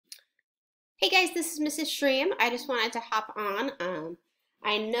Hey guys, this is Mrs. Shram. I just wanted to hop on.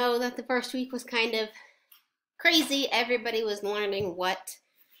 I know that the first week was kind of crazy. Everybody was learning what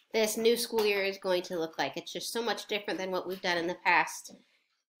this new school year is going to look like. It's just so much different than what we've done in the past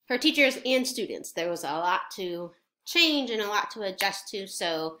for teachers and students. There was a lot to change and a lot to adjust to.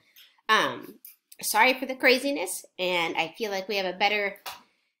 So, sorry for the craziness, and I feel like we have a better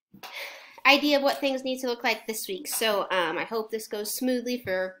idea of what things need to look like this week. So, I hope this goes smoothly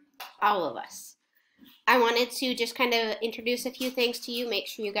for all of us. I wanted to just kind of introduce a few things to you, make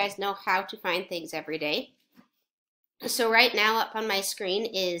sure you guys know how to find things every day. So right now up on my screen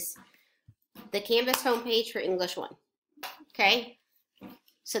is the Canvas homepage for English 1. Okay?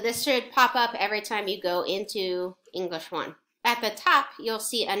 So this should pop up every time you go into English 1. At the top, you'll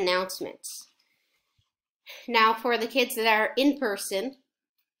see announcements. Now for the kids that are in person,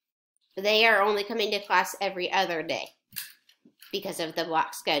 they are only coming to class every other day because of the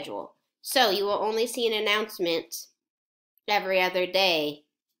block schedule. So you will only see an announcement every other day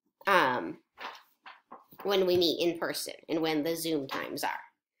when we meet in person and when the Zoom times are.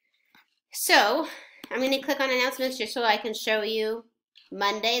 So I'm going to click on announcements just so I can show you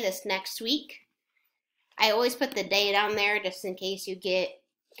Monday, this next week. I always put the date on there just in case you get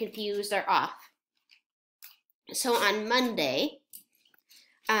confused or off. So on Monday,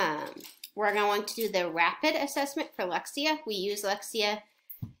 we're going to do the rapid assessment for Lexia. We use Lexia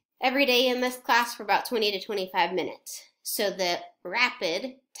every day in this class for about 20 to 25 minutes. So the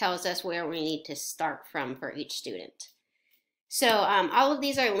rapid tells us where we need to start from for each student. So all of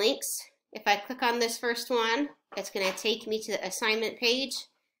these are links. If I click on this first one, it's going to take me to the assignment page,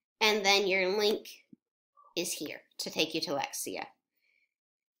 and then your link is here to take you to Lexia.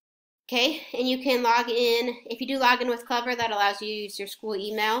 Okay, and you can log in. If you do log in with Clever, that allows you to use your school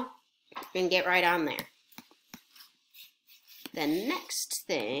email and get right on there. The next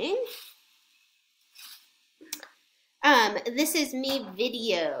thing, this is me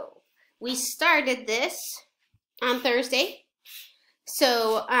video. We started this on Thursday.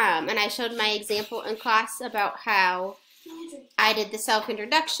 So, and I showed my example in class about how I did the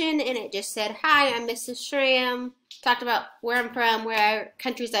self-introduction, and it just said, hi, I'm Mrs. Shram, talked about where I'm from,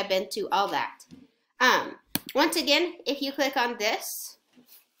 countries I've been to, all that. Once again, if you click on this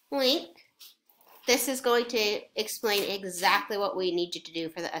link, this is going to explain exactly what we need you to do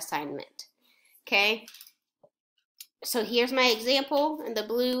for the assignment. Okay? So here's my example in the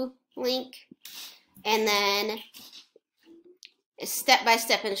blue link, and then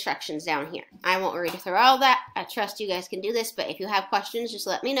step-by-step instructions down here. I won't read through all that. I trust you guys can do this, but if you have questions, just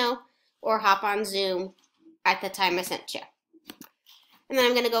let me know or hop on Zoom at the time I sent you. And then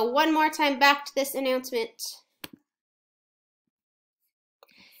I'm going to go one more time back to this announcement.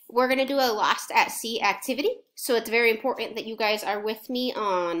 We're going to do a Lost at Sea activity, so it's very important that you guys are with me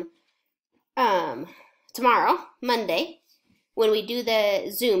on tomorrow, Monday, when we do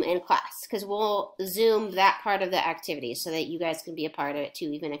the Zoom in class, because we'll Zoom that part of the activity so that you guys can be a part of it too,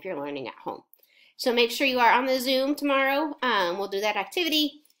 even if you're learning at home. So make sure you are on the Zoom tomorrow. We'll do that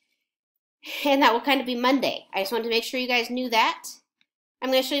activity, and that will kind of be Monday. I just wanted to make sure you guys knew that.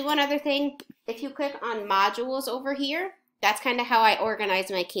 I'm going to show you one other thing. If you click on modules over here, that's kind of how I organize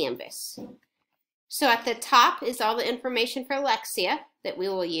my Canvas. So at the top is all the information for Lexia that we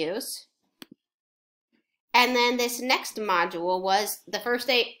will use. And then this next module was the first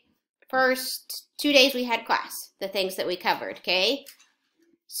 2 days we had class, the things that we covered, okay?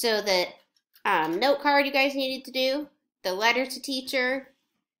 So the note card you guys needed to do, the letter to teacher,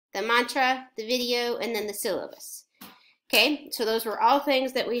 the mantra, the video, and then the syllabus. Okay, so those were all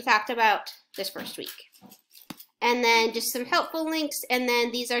things that we talked about this first week. And then just some helpful links, and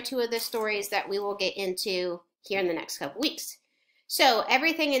then these are two of the stories that we will get into here in the next couple weeks. So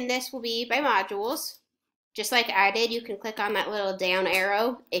everything in this will be by modules. Just like I did, you can click on that little down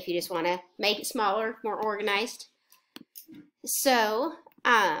arrow if you just want to make it smaller, more organized. So,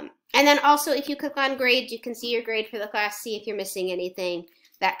 and then also if you click on grades, you can see your grade for the class, see if you're missing anything,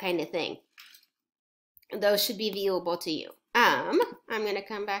 that kind of thing. Those should be viewable to you. I'm going to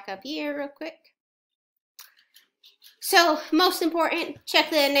come back up here real quick. So, most important, check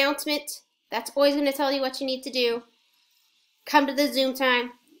the announcement. That's always going to tell you what you need to do. Come to the Zoom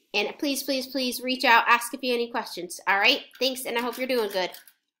time. And please, please, please reach out. Ask if you have any questions. All right? Thanks, and I hope you're doing good.